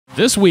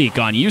This week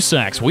on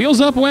USAC's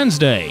Wheels Up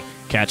Wednesday,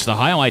 catch the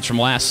highlights from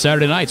last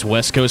Saturday night's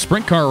West Coast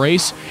Sprint Car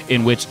race,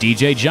 in which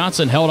DJ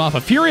Johnson held off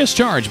a furious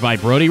charge by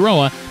Brody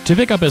Roa to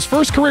pick up his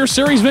first career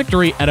series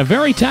victory at a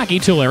very tacky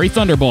Tulare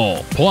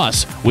Thunderbowl.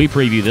 Plus, we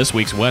preview this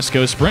week's West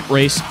Coast Sprint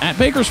race at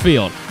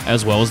Bakersfield,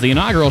 as well as the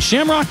inaugural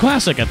Shamrock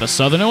Classic at the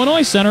Southern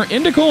Illinois Center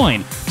in Du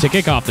Quoin to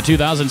kick off the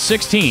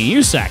 2016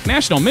 USAC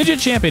National Midget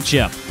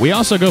Championship. We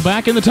also go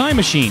back in the time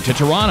machine to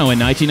Toronto in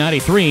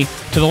 1993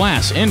 to the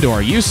last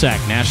indoor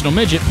USAC National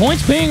Midget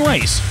points-paying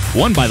race,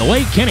 won by the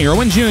late Kenny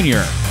Irwin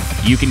Jr.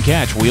 You can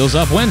catch Wheels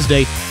Up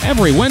Wednesday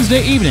every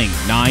Wednesday evening,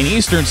 9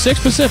 Eastern, 6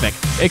 Pacific,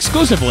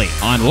 exclusively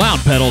on Loud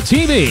Pedal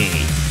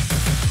TV.